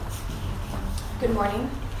Good morning.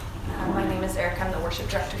 My name is Erica. I'm the worship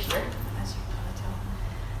director here, as you can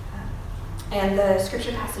tell. And the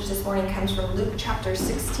scripture passage this morning comes from Luke chapter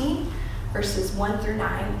 16, verses 1 through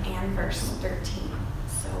 9, and verse 13.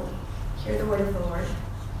 So hear the word of the Lord.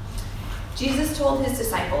 Jesus told his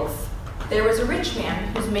disciples, "There was a rich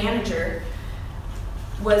man whose manager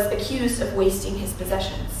was accused of wasting his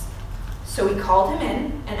possessions. So he called him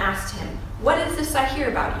in and asked him, 'What is this I hear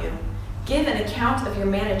about you? Give an account of your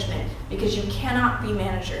management, because you cannot be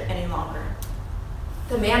manager any longer.'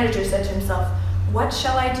 The manager said to himself, 'What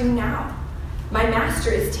shall I do now? My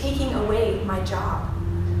master is taking away my job.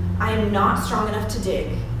 I am not strong enough to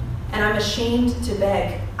dig, and I'm ashamed to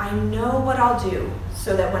beg. I know what I'll do,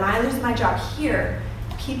 so that when I lose my job here,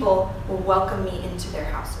 people will welcome me into their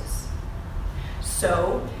houses.'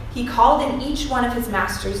 So he called in each one of his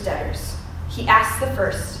master's debtors. He asked the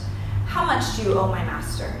first, 'How much do you owe my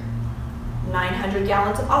master?' 900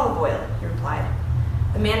 gallons of olive oil,' he replied.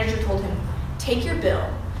 The manager told him, 'Take your bill,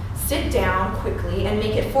 sit down quickly, and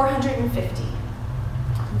make it 450.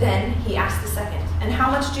 Then he asked the second, 'And how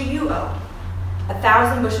much do you owe?'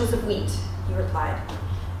 1,000 bushels of wheat,' he replied.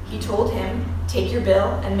 He told him, 'Take your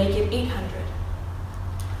bill and make it 800.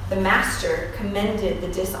 The master commended the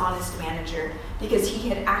dishonest manager because he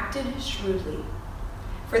had acted shrewdly.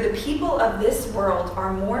 For the people of this world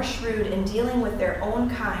are more shrewd in dealing with their own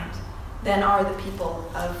kind than are the people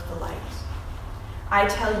of the light. I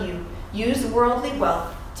tell you, use worldly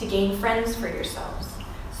wealth to gain friends for yourselves,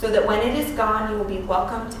 so that when it is gone, you will be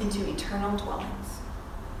welcomed into eternal dwellings.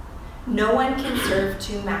 No one can serve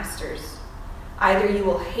two masters. Either you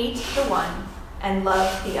will hate the one and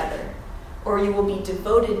love the other, or you will be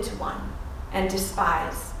devoted to one and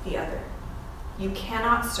despise the other. You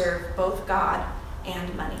cannot serve both God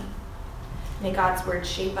and money." May God's word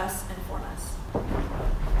shape us and form us.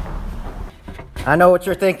 I know what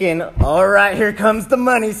you're thinking. All right, here comes the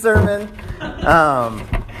money sermon.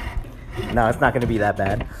 No, it's not going to be that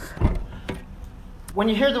bad. When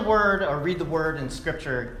you hear the word or read the word in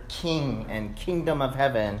Scripture, king and kingdom of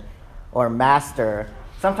heaven or master,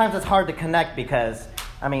 sometimes it's hard to connect because,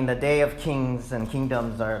 the day of kings and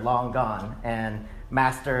kingdoms are long gone, and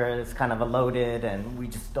master is kind of a loaded, and we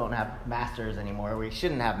just don't have masters anymore. We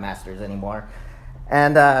shouldn't have masters anymore.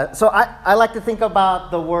 And so I like to think about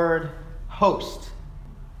the word host.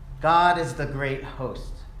 God is the great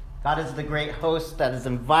host. God is the great host that has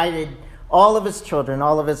invited all of his children,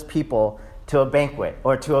 all of his people, to a banquet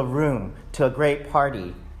or to a room, to a great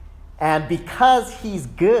party. And because he's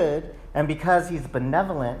good, and because he's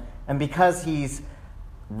benevolent, and because he's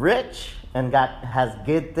rich and has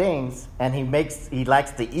good things, and he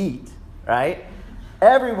likes to eat, right?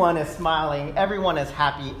 Everyone is smiling, everyone is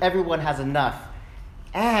happy, everyone has enough.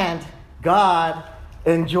 And God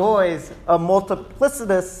enjoys a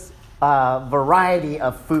multiplicitous variety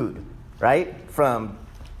of food, right? From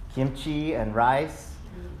kimchi and rice,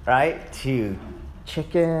 right? To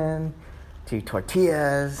chicken, to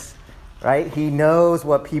tortillas, right? He knows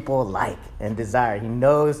what people like and desire. He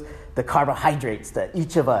knows the carbohydrates that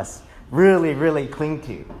each of us really, really cling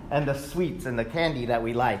to, and the sweets and the candy that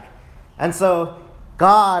we like. And so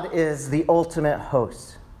God is the ultimate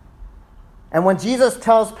host. And when Jesus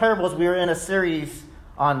tells parables, we were in a series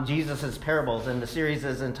on Jesus' parables, and the series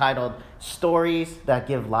is entitled Stories That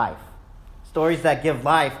Give Life. Stories that give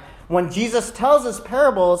life. When Jesus tells his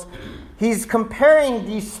parables, he's comparing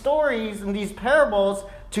these stories and these parables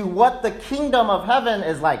to what the kingdom of heaven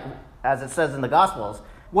is like, as it says in the Gospels.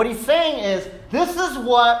 What he's saying is, this is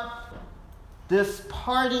what this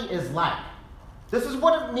party is like. This is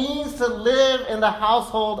what it means to live in the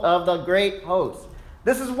household of the great host.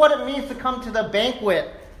 This is what it means to come to the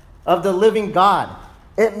banquet of the living God.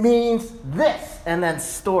 It means this, and then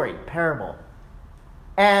story, parable.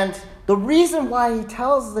 And the reason why he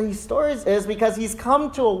tells these stories is because he's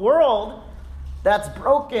come to a world that's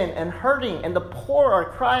broken and hurting, and the poor are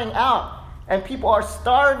crying out, and people are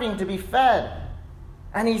starving to be fed.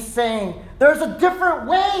 And he's saying, there's a different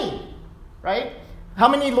way, right? How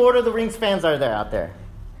many Lord of the Rings fans are there out there?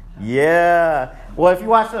 Yeah. Well, if you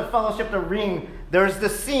watch the Fellowship of the Ring, there's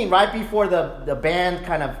this scene right before the band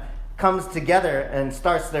kind of comes together and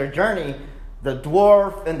starts their journey. The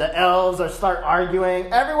dwarf and the elves start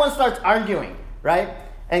arguing. Everyone starts arguing, right?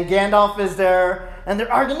 And Gandalf is there, and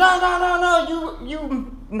they're arguing, no,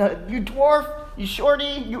 you dwarf, you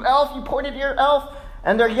shorty, you elf, you pointed ear elf.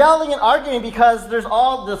 And they're yelling and arguing because there's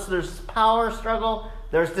power struggle,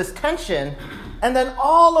 there's this tension. And then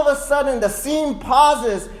all of a sudden the scene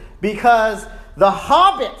pauses because the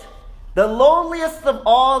Hobbit, the lowliest of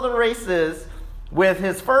all the races, with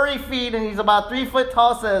his furry feet, and he's about 3 foot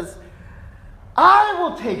tall, says, "I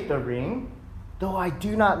will take the ring. though I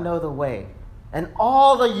do not know the way. And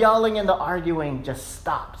all the yelling and the arguing just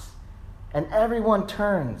stops. And everyone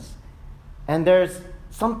turns. And there's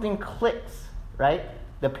something clicks, right?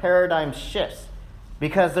 The paradigm shifts.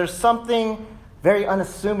 Because there's something very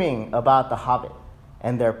unassuming about the Hobbit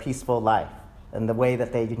and their peaceful life and the way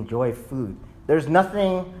that they enjoy food. There's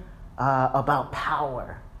nothing about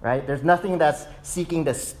power, right? There's nothing that's seeking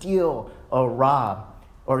to steal or rob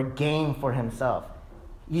or gain for himself.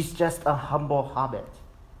 He's just a humble hobbit.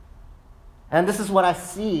 And this is what I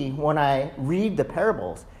see when I read the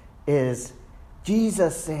parables, is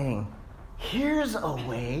Jesus saying, here's a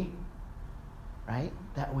way, right,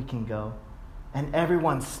 that we can go. And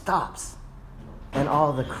everyone stops. And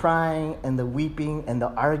all the crying and the weeping and the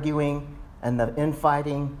arguing and the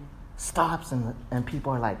infighting stops, and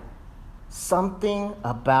people are like, something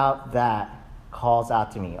about that calls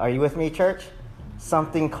out to me. Are you with me, church?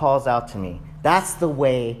 Something calls out to me. That's the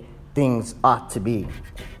way things ought to be.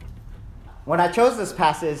 When I chose this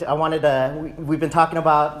passage, we've been talking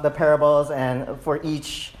about the parables, and for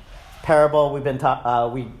each parable,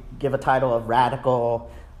 we give a title of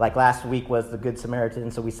radical. Like last week was the Good Samaritan,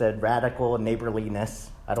 so we said radical neighborliness.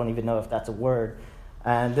 I don't even know if that's a word.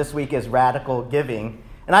 And this week is radical giving.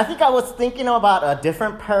 And I think I was thinking about a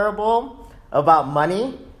different parable about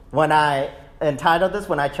money when I entitled this,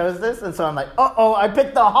 when I chose this. And so I'm like, I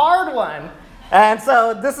picked the hard one. And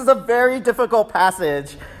so this is a very difficult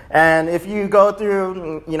passage. And if you go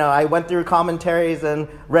through, I went through commentaries and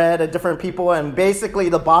read different people, and basically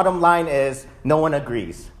the bottom line is no one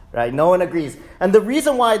agrees. Right? No one agrees. And the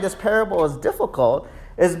reason why this parable is difficult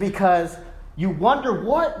is because you wonder,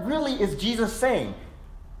 what really is Jesus saying?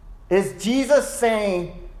 Is Jesus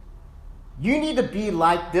saying, you need to be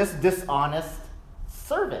like this dishonest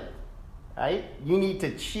servant, right? You need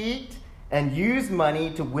to cheat and use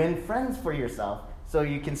money to win friends for yourself so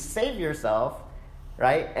you can save yourself,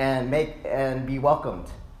 right? And be welcomed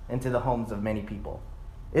into the homes of many people.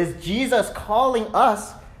 Is Jesus calling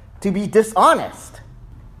us to be dishonest?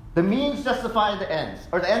 The means justify the ends,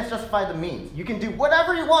 or the ends justify the means. You can do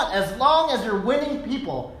whatever you want as long as you're winning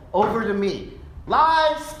people over to me.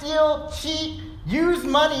 Lie, steal, cheat, use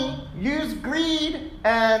money, use greed,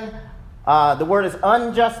 and the word is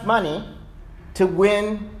unjust money to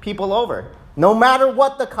win people over, no matter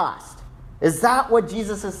what the cost. Is that what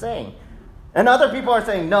Jesus is saying? And other people are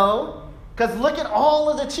saying no, because look at all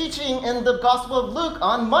of the teaching in the Gospel of Luke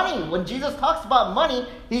on money. When Jesus talks about money,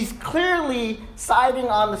 he's clearly siding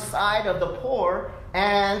on the side of the poor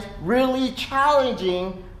and really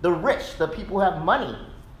challenging the rich, the people who have money.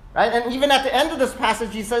 Right? And even at the end of this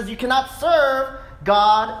passage, he says you cannot serve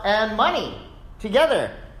God and money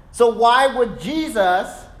together. So why would Jesus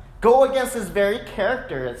go against his very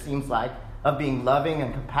character, it seems like, of being loving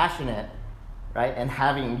and compassionate, right?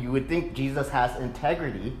 And you would think Jesus has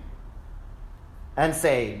integrity, and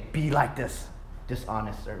say, be like this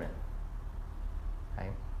dishonest servant.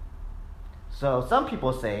 Right? So some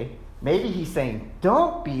people say, maybe he's saying,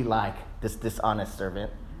 don't be like this dishonest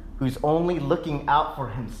servant who's only looking out for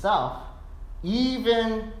himself.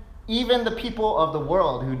 Even the people of the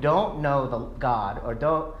world who don't know the God or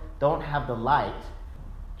don't have the light,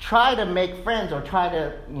 try to make friends or try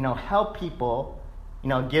to, help people,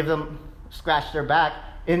 give them, scratch their back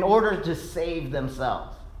in order to save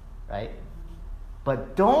themselves, right?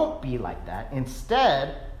 But don't be like that.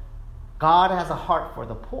 Instead, God has a heart for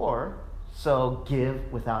the poor, so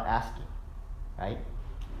give without asking, right?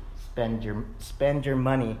 Spend your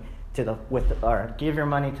money give your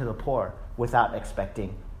money to the poor without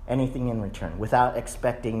expecting anything in return, without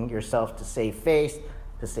expecting yourself to save face,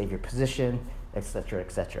 to save your position, etc.,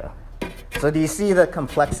 etc. So do you see the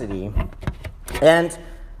complexity? And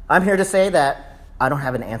I'm here to say that I don't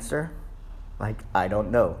have an answer. I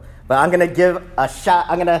don't know. But I'm going to give a shot.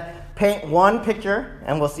 I'm going to paint one picture,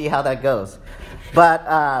 and we'll see how that goes.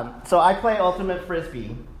 But so I play Ultimate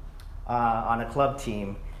Frisbee on a club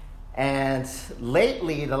team. And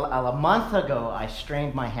lately, a month ago, I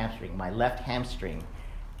strained my hamstring, my left hamstring.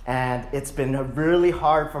 And it's been really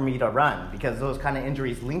hard for me to run because those kind of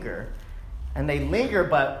injuries linger. And they linger,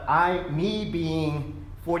 but me being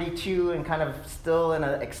 42 and kind of still in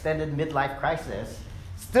an extended midlife crisis,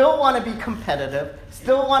 still want to be competitive,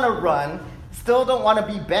 still want to run, still don't want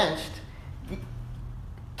to be benched.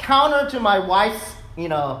 Counter to my wife's,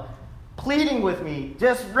 pleading with me,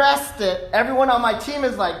 just rest it. Everyone on my team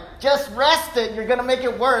is like, just rest it. You're going to make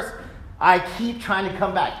it worse. I keep trying to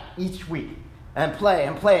come back each week and play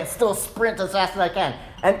and still sprint as fast as I can.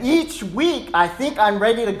 And each week, I think I'm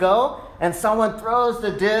ready to go, and someone throws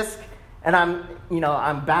the disc, and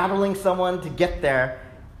I'm battling someone to get there,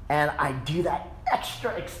 and I do that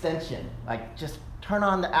extra extension, like just turn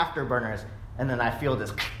on the afterburners, and then I feel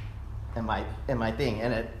this in my thing,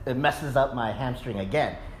 and it messes up my hamstring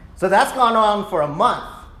again. So that's gone on for a month,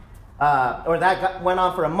 went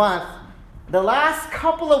on for a month. The last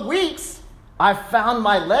couple of weeks, I found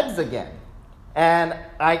my legs again, and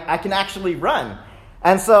I can actually run.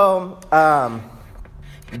 And so,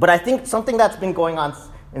 but I think something that's been going on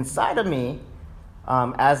inside of me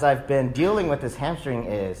as I've been dealing with this hamstring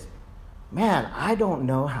is, man, I don't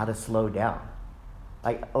know how to slow down.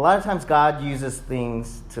 Like, a lot of times God uses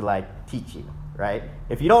things to, like, teach you, right?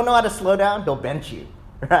 If you don't know how to slow down, he'll bench you,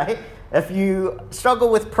 right? If you struggle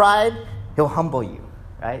with pride, he'll humble you,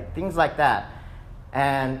 right? Things like that.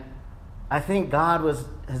 And I think God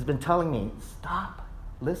has been telling me, stop.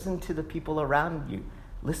 Listen to the people around you.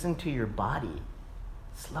 Listen to your body.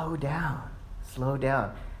 Slow down. Slow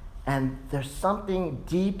down. And there's something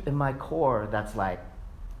deep in my core that's like,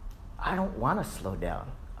 I don't want to slow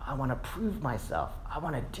down. I want to prove myself. I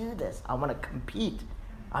want to do this. I want to compete.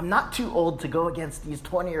 I'm not too old to go against these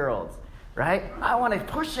 20-year-olds, right? I want to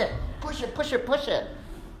push it.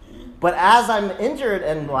 But as I'm injured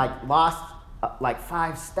and like lost like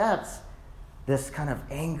 5 steps, this kind of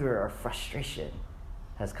anger or frustration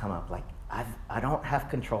has come up. Like, I don't have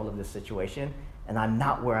control of this situation, and I'm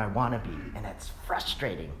not where I want to be, and it's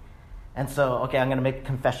frustrating. And so, okay, I'm going to make a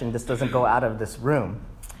confession. This doesn't go out of this room.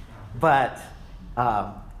 But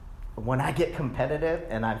when I get competitive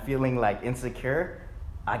and I'm feeling like insecure,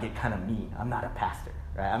 I get kind of mean. I'm not a pastor,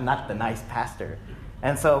 right? I'm not the nice pastor.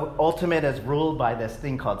 And so Ultimate is ruled by this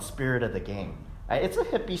thing called spirit of the game. Right? It's a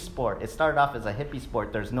hippie sport. It started off as a hippie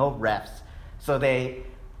sport. There's no refs. So they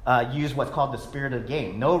use what's called the spirit of the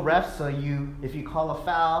game. No refs, so if you call a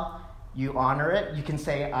foul, you honor it. You can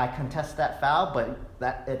say, I contest that foul,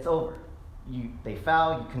 but it's over. They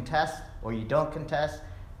foul, you contest, or you don't contest,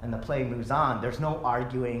 and the play moves on. There's no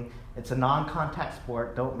arguing. It's a non-contact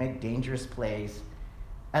sport. Don't make dangerous plays.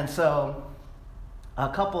 And so a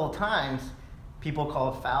couple of times, people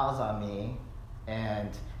called fouls on me, and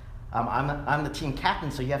I'm the team captain,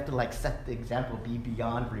 so you have to like set the example, be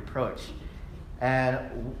beyond reproach.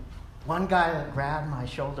 And one guy grabbed my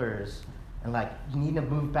shoulders and like, you need to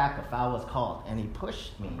move back, a foul was called. And he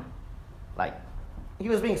pushed me. Like, he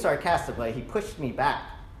was being sarcastic, but he pushed me back.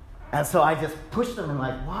 And so I just pushed him and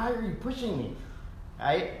like, why are you pushing me?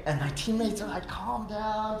 Right? And my teammates are like, calm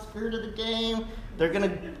down, spirit of the game. They're going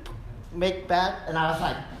to make bad. And I was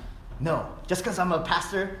like, no, just because I'm a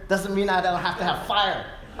pastor doesn't mean I don't have to have fire.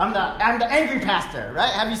 I'm the angry pastor, right?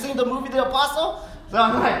 Have you seen the movie The Apostle? So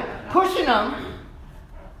I'm like pushing them.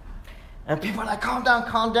 And people are like, calm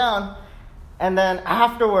down. And then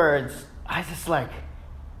afterwards, I just like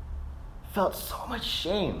felt so much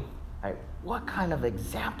shame. Like, what kind of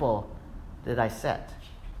example did I set,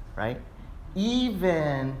 right?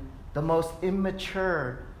 Even the most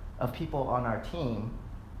immature of people on our team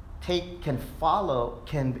can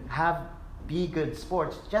be good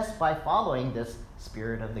sports just by following this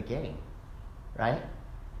spirit of the game, right?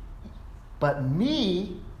 But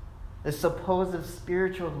me, the supposed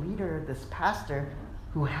spiritual leader, this pastor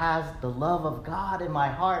who has the love of God in my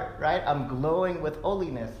heart, right? I'm glowing with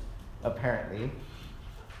holiness, apparently.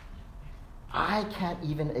 I can't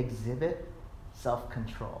even exhibit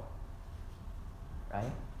self-control,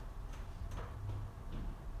 right?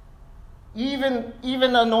 Even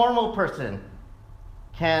a normal person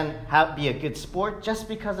can be a good sport just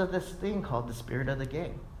because of this thing called the spirit of the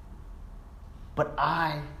game. But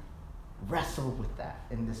I wrestled with that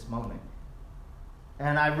in this moment.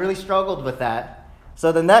 And I really struggled with that.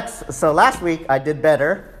 So last week I did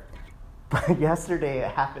better, but yesterday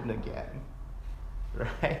it happened again,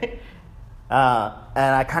 right?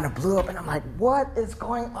 And I kind of blew up, and I'm like, what is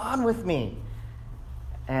going on with me?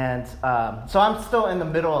 And so I'm still in the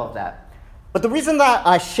middle of that. But the reason that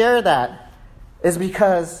I share that is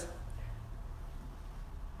because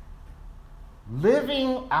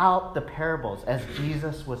living out the parables as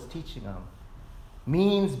Jesus was teaching them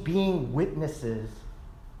means being witnesses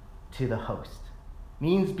to the host,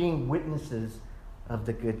 means being witnesses of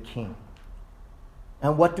the good king.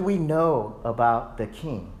 And what do we know about the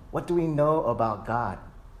king? What do we know about God?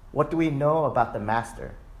 What do we know about the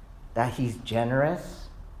master? That he's generous,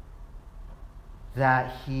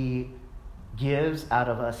 that he gives out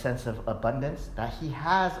of a sense of abundance, that he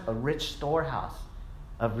has a rich storehouse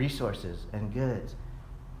of resources and goods,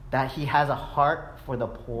 that he has a heart for the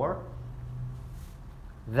poor,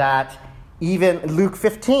 that even Luke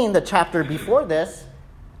 15, the chapter before this,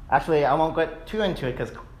 actually I won't get too into it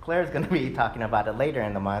because Claire's going to be talking about it later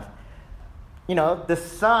in the month. You know, the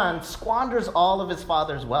son squanders all of his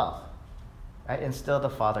father's wealth, right? And still the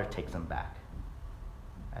father takes him back.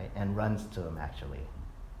 right? And runs to him, actually.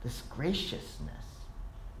 This graciousness.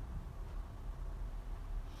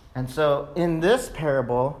 And so in this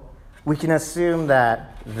parable, we can assume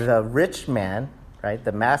that the rich man, right,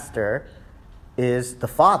 the master, is the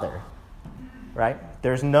father, right?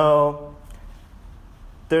 There's no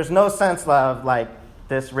sense of like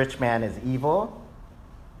this rich man is evil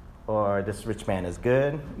or this rich man is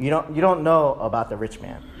good. You don't know about the rich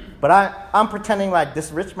man. But I'm pretending like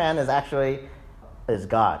this rich man is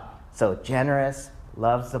God. So generous,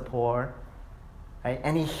 loves the poor, right?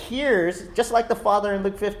 And he hears, just like the father in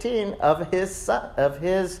Luke 15, of his son, of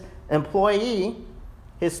his employee,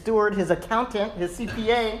 his steward, his accountant, his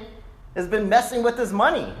CPA, has been messing with his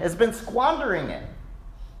money, has been squandering it.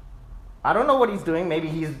 I don't know what he's doing. Maybe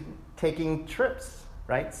he's taking trips,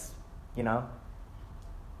 right?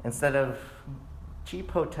 Instead of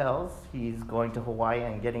cheap hotels, he's going to Hawaii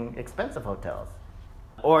and getting expensive hotels.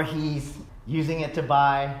 Or he's using it to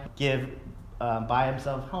buy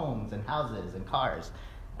himself homes and houses and cars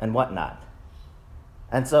and whatnot.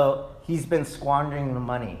 And so he's been squandering the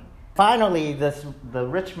money. Finally, the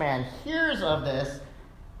rich man hears of this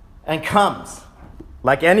and comes.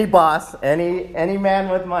 Like any boss, any man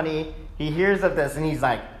with money, he hears of this and he's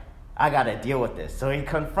like, I got to deal with this. So he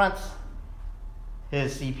confronts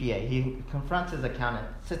his CPA. He confronts his accountant,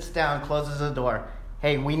 sits down, closes the door.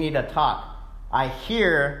 Hey, we need to talk. I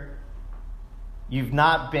hear you've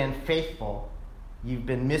not been faithful. You've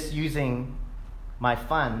been misusing my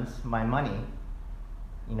funds, my money.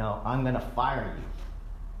 I'm going to fire you.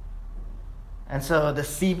 And so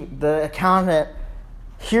the accountant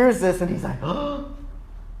hears this and he's like, oh,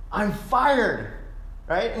 I'm fired,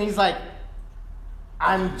 right? And he's like,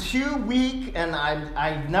 I'm too weak and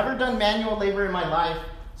I've never done manual labor in my life,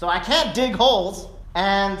 so I can't dig holes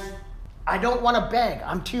and I don't want to beg.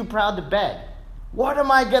 I'm too proud to beg. What am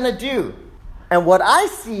I going to do? And what I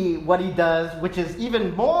see what he does, which is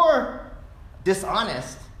even more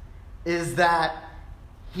dishonest, is that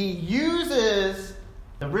he uses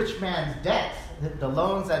the rich man's debts, the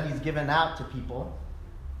loans that he's given out to people,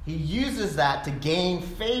 he uses that to gain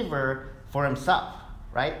favor for himself,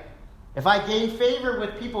 right? If I gain favor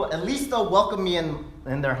with people, at least they'll welcome me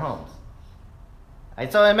in their homes.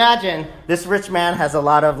 Right? So imagine this rich man has a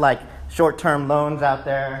lot of short-term loans out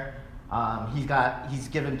there. He's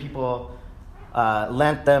given people,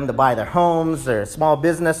 lent them to buy their homes, their small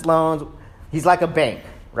business loans. He's like a bank,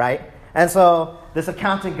 right? And so this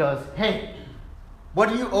accountant goes, hey, what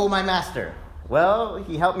do you owe my master? Well,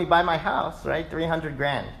 he helped me buy my house, right?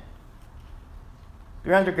 $300,000.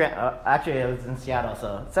 300 grand. Actually, it was in Seattle,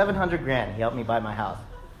 so 700 grand. He helped me buy my house,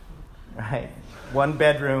 right? 1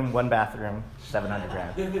 bedroom, 1 bathroom, 700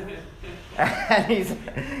 grand.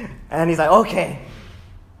 and he's like, okay,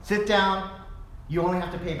 sit down. You only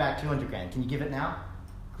have to pay back 200 grand. Can you give it now?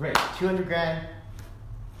 Great, 200 grand.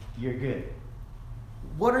 You're good.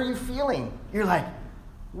 What are you feeling? You're like,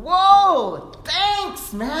 whoa,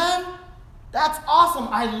 thanks, man. That's awesome.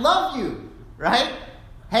 I love you, right?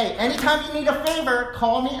 Hey, anytime you need a favor,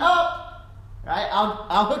 call me up, right?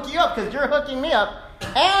 I'll hook you up because you're hooking me up.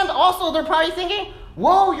 And also, they're probably thinking,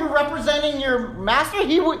 whoa, you're representing your master?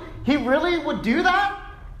 He really would do that?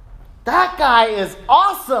 That guy is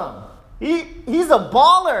awesome. He's a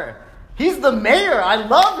baller. He's the mayor. I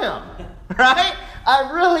love him, right?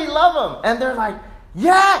 I really love him. And they're like,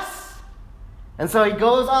 yes. And so he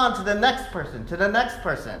goes on to the next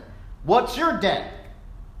person, What's your debt?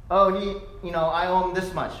 Oh, I owe him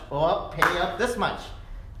this much. Well, pay up this much.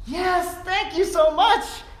 Yes, thank you so much.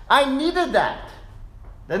 I needed that.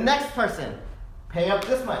 The next person, pay up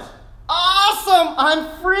this much. Awesome,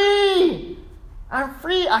 I'm free.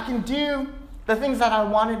 I can do the things that I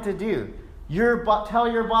wanted to do.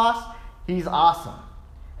 Tell your boss he's awesome.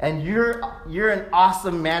 And you're an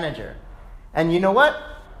awesome manager. And you know what?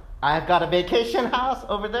 I've got a vacation house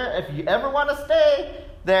over there. If you ever want to stay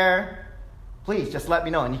there, please just let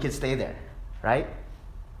me know and you can stay there, right?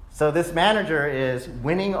 So this manager is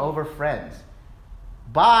winning over friends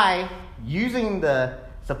by using the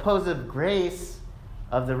supposed grace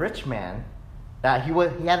of the rich man that he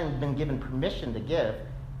hadn't been given permission to give,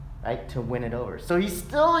 right, to win it over. So he's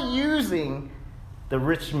still using the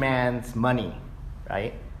rich man's money,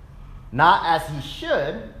 right? Not as he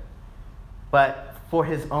should, but for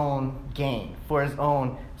his own gain,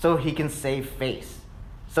 so he can save face,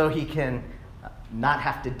 so he can not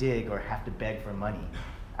have to dig or have to beg for money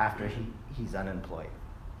after he's unemployed.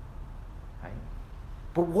 Right?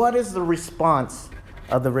 But what is the response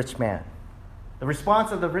of the rich man? The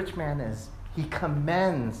response of the rich man is he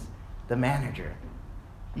commends the manager.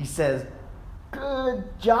 He says, good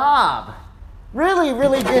job. Really,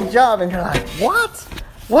 really good job. And you're like, what?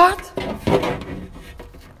 What?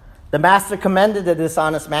 The master commended the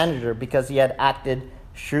dishonest manager because he had acted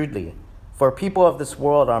shrewdly. For people of this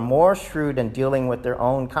world are more shrewd in dealing with their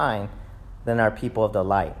own kind than are people of the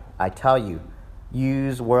light. I tell you,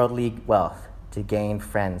 use worldly wealth to gain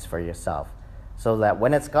friends for yourself, so that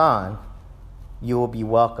when it's gone, you will be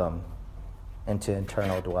welcomed into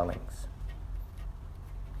eternal dwellings.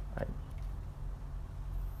 Right.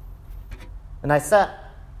 And I sat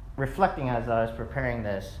reflecting as I was preparing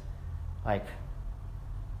this, like,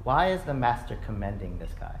 why is the master commending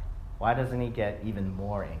this guy? Why doesn't he get even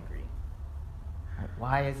more angry? Like,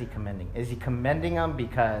 why is he commending? Is he commending him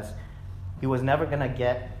because he was never going to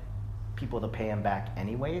get people to pay him back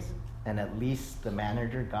anyways, and at least the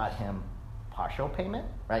manager got him partial payment,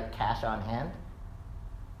 right? Cash on hand.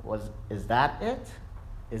 Is that it?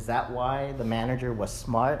 Is that why the manager was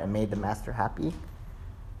smart and made the master happy?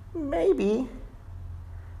 Maybe.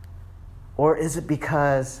 Or is it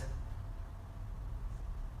because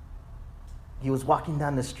he was walking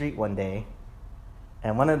down the street one day,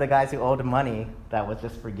 and one of the guys who owed him money that was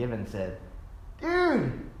just forgiven said,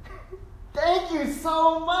 "Dude, thank you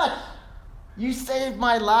so much. You saved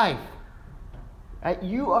my life. Right?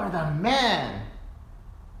 You are the man.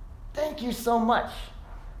 Thank you so much."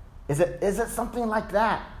 Is it something like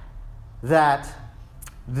that? That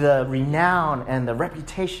the renown and the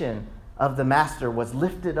reputation of the master was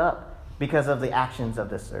lifted up because of the actions of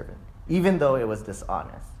the servant, even though it was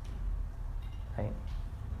dishonest. Right?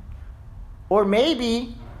 Or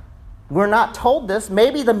maybe, we're not told this,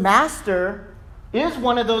 maybe the master is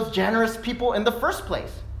one of those generous people in the first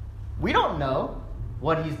place. We don't know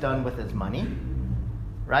what he's done with his money,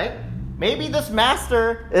 right? Maybe this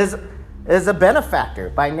master is a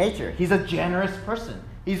benefactor by nature. He's a generous person.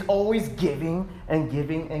 He's always giving and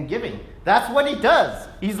giving and giving. That's what he does.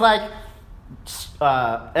 He's like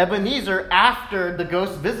Ebenezer after the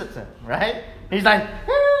ghost visits him, right? He's like,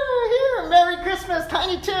 here, Merry Christmas,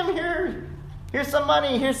 Tiny Tim, here's some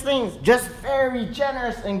money, here's things. Just very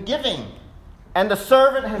generous and giving. And the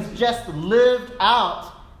servant has just lived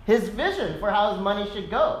out his vision for how his money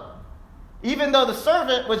should go. Even though the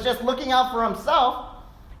servant was just looking out for himself,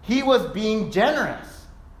 he was being generous,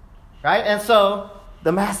 right? And so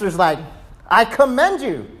the master's like, I commend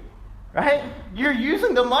you, right? You're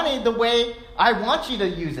using the money the way I want you to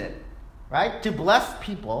use it, right? To bless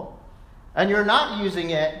people, and you're not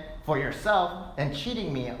using it for yourself and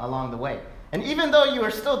cheating me along the way. And even though you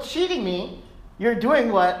are still cheating me, you're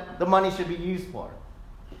doing what the money should be used for.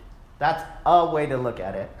 That's a way to look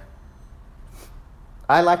at it.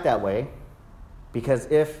 I like that way, because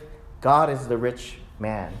if God is the rich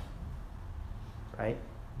man, right?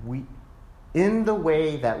 In the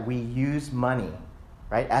way that we use money,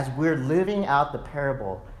 right? As we're living out the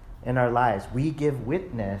parable in our lives, we give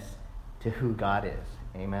witness to who God is.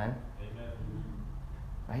 Amen? Amen.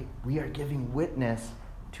 Right? We are giving witness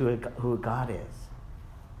to who God is.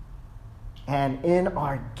 And in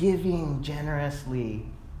our giving generously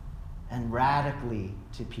and radically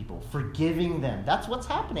to people, forgiving them, that's what's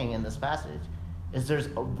happening in this passage, is there's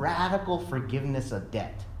a radical forgiveness of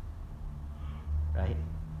debt. Right?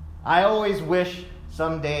 I always wish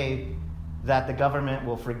someday that the government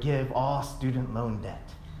will forgive all student loan debt.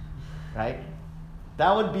 Right?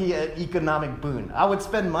 That would be an economic boon. I would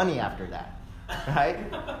spend money after that. Right?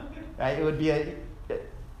 Right? It would be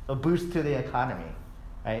a boost to the economy.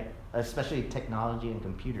 Right? Especially technology and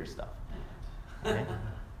computer stuff. Right?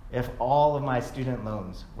 If all of my student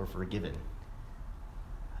loans were forgiven.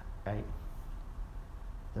 Right?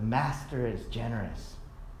 The master is generous.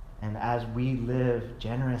 And as we live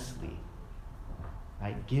generously,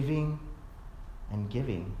 right, giving and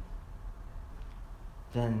giving,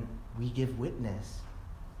 then we give witness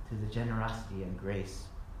to the generosity and grace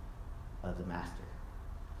of the master.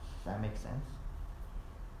 Does that make sense?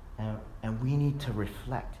 And we need to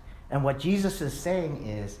reflect. And what Jesus is saying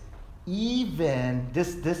is, even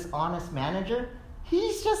this dishonest manager,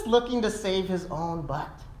 he's just looking to save his own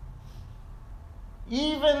butt.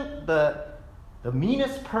 Even the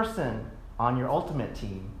meanest person on your ultimate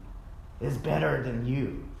team is better than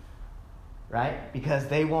you, right? Because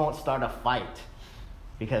they won't start a fight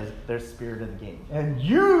because they're spirit of the game. And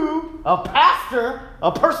you, a pastor,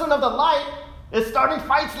 a person of the light, is starting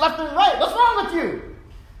fights left and right. What's wrong with you?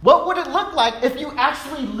 What would it look like if you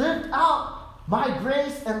actually lived out my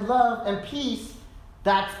grace and love and peace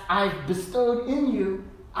that I've bestowed in you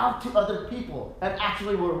out to other people and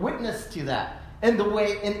actually were witness to that? In the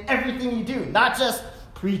way, in everything you do, not just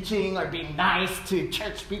preaching or being nice to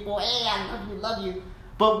church people, hey, I love you,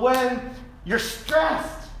 but when you're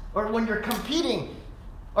stressed or when you're competing,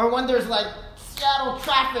 Or when there's like Seattle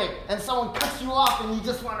traffic and someone cuts you off and you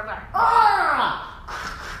just want to like, ah!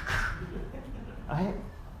 Right?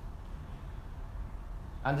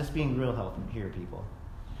 I'm just being real helpful here, people.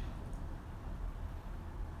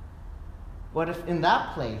 What if in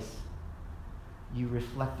that place you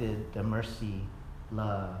reflected the mercy,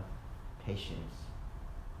 love, patience,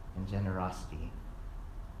 and generosity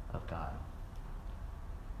of God?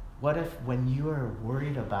 What if when you are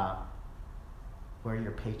worried about where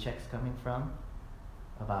your paycheck's coming from,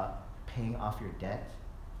 about paying off your debt,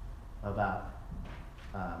 about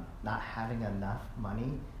not having enough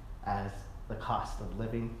money as the cost of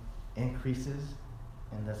living increases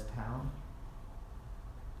in this town,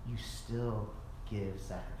 you still give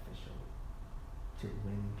sacrificially to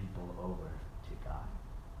win people over to God?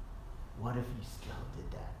 What if you still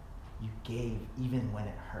did that? You gave even when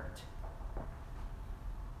it hurt.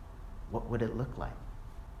 What would it look like?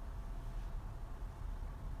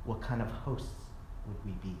 What kind of hosts would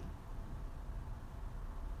we be?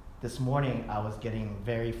 This morning, I was getting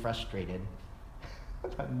very frustrated.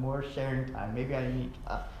 More sharing time. Maybe I need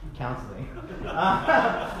counseling.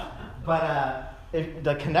 But if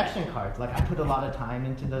the connection cards, like I put a lot of time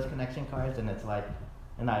into those connection cards, and it's like,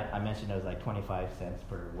 and I mentioned it was like 25 cents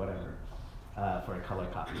per whatever for a color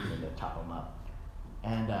copy, and to top them up.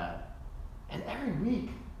 And every week,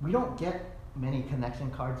 we don't get many connection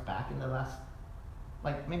cards back in the last,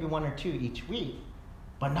 like maybe 1 or 2 each week,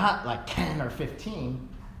 but not like 10 or 15,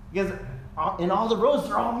 because in all the rows,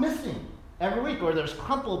 they're all missing every week, or there's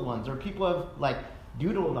crumpled ones, or people have like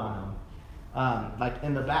doodled on them, like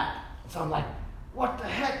in the back. So I'm like, what the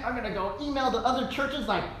heck? I'm gonna go email the other churches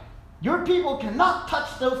like, your people cannot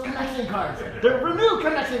touch those connection cards. They're Renew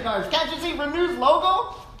connection cards. Can't you see Renew's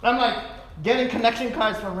logo? I'm like getting connection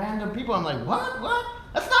cards from random people. I'm like, what?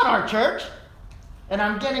 That's not our church. And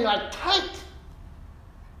I'm getting like tight,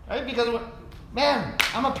 right? Because, man,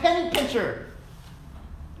 I'm a penny pincher.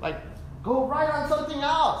 Like, go right on something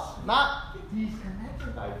else, not these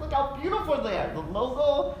connection cards. Look how beautiful they are. The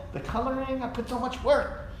logo, the coloring, I put so much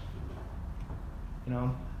work. You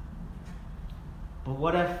know? But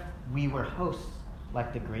what if we were hosts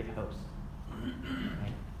like the great host?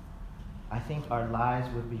 Right? I think our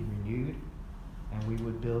lives would be renewed and we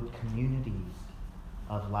would build communities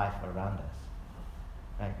of life around us.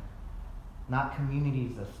 Right? Not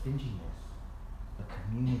communities of stinginess, but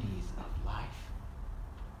communities of life.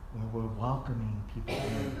 Where we're welcoming people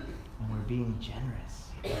in and we're being generous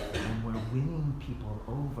and we're winning people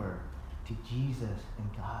over to Jesus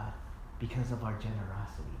and God because of our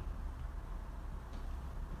generosity.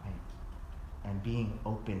 Right? And being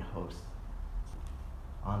open hosts.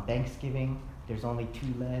 On Thanksgiving, there's only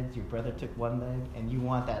 2 legs. Your brother took 1 leg, and you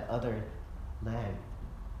want that other leg.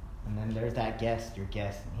 And then there's that guest, your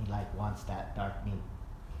guest, and he like wants that dark meat.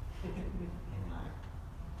 And you're like,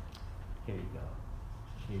 here you go.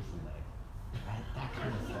 Here's the leg. Right? That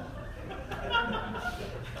kind of stuff.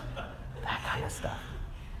 That kind of stuff.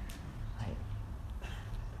 Right?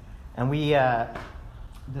 And we,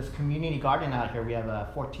 this community garden out here, we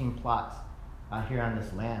have 14 plots out here on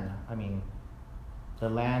this land. I mean, the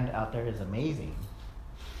land out there is amazing.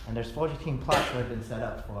 And there's 14 plots that have been set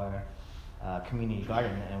up for community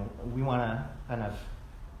garden. And we want to kind of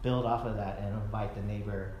build off of that and invite the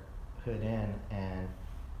neighborhood in. And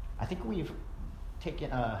I think we've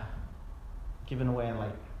given away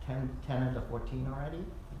like 10 of the 14 already,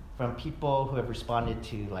 from people who have responded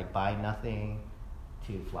to like Buy Nothing,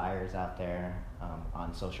 to flyers out there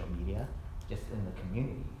on social media, just in the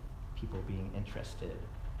community, people being interested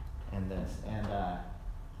in this.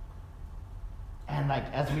 And like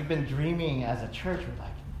as we've been dreaming as a church, we're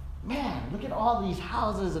like, man, look at all these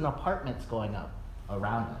houses and apartments going up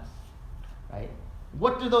around us, right?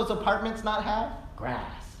 What do those apartments not have?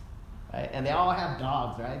 Grass, right? And they all have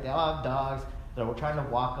dogs, right? They all have dogs. So we're trying to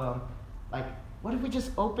walk them. Like, what if we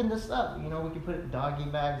just open this up? You know, we could put doggy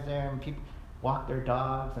bags there and people walk their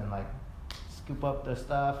dogs and like scoop up their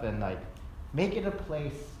stuff and like make it a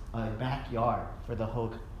place, a backyard for the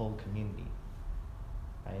whole community,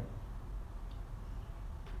 right?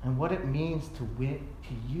 And what it means to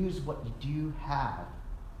use what you do have,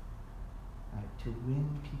 right, to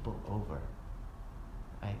win people over,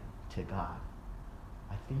 right, to God.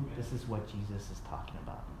 I think this is what Jesus is talking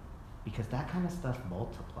about, because that kind of stuff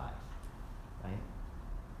multiplies, right?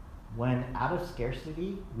 When out of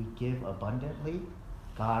scarcity we give abundantly,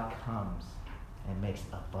 God comes and makes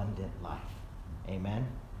abundant life. Amen?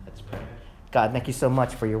 Let's pray. God, thank you so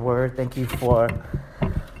much for your word. Thank you for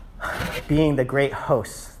being the great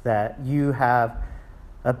host, that you have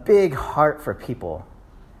a big heart for people,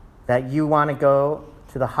 that you want to go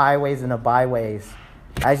to the highways and the byways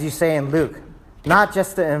as you say in Luke, not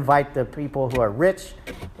just to invite the people who are rich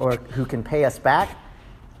or who can pay us back,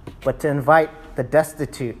 but to invite the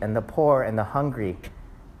destitute and the poor and the hungry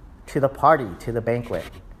to the party, to the banquet.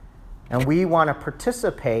 And we want to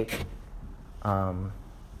participate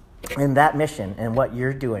in that mission and what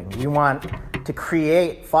you're doing. We want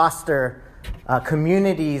to foster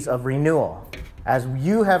communities of renewal. As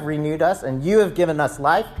you have renewed us and you have given us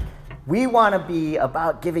life, we want to be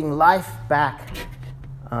about giving life back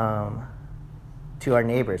to our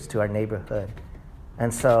neighbors, to our neighborhood.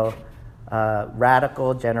 And so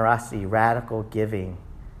radical generosity, radical giving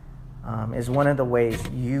is one of the ways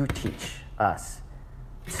you teach us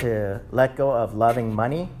to let go of loving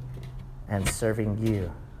money and serving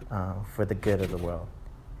you for the good of the world.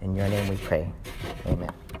 In your name we pray. Amen.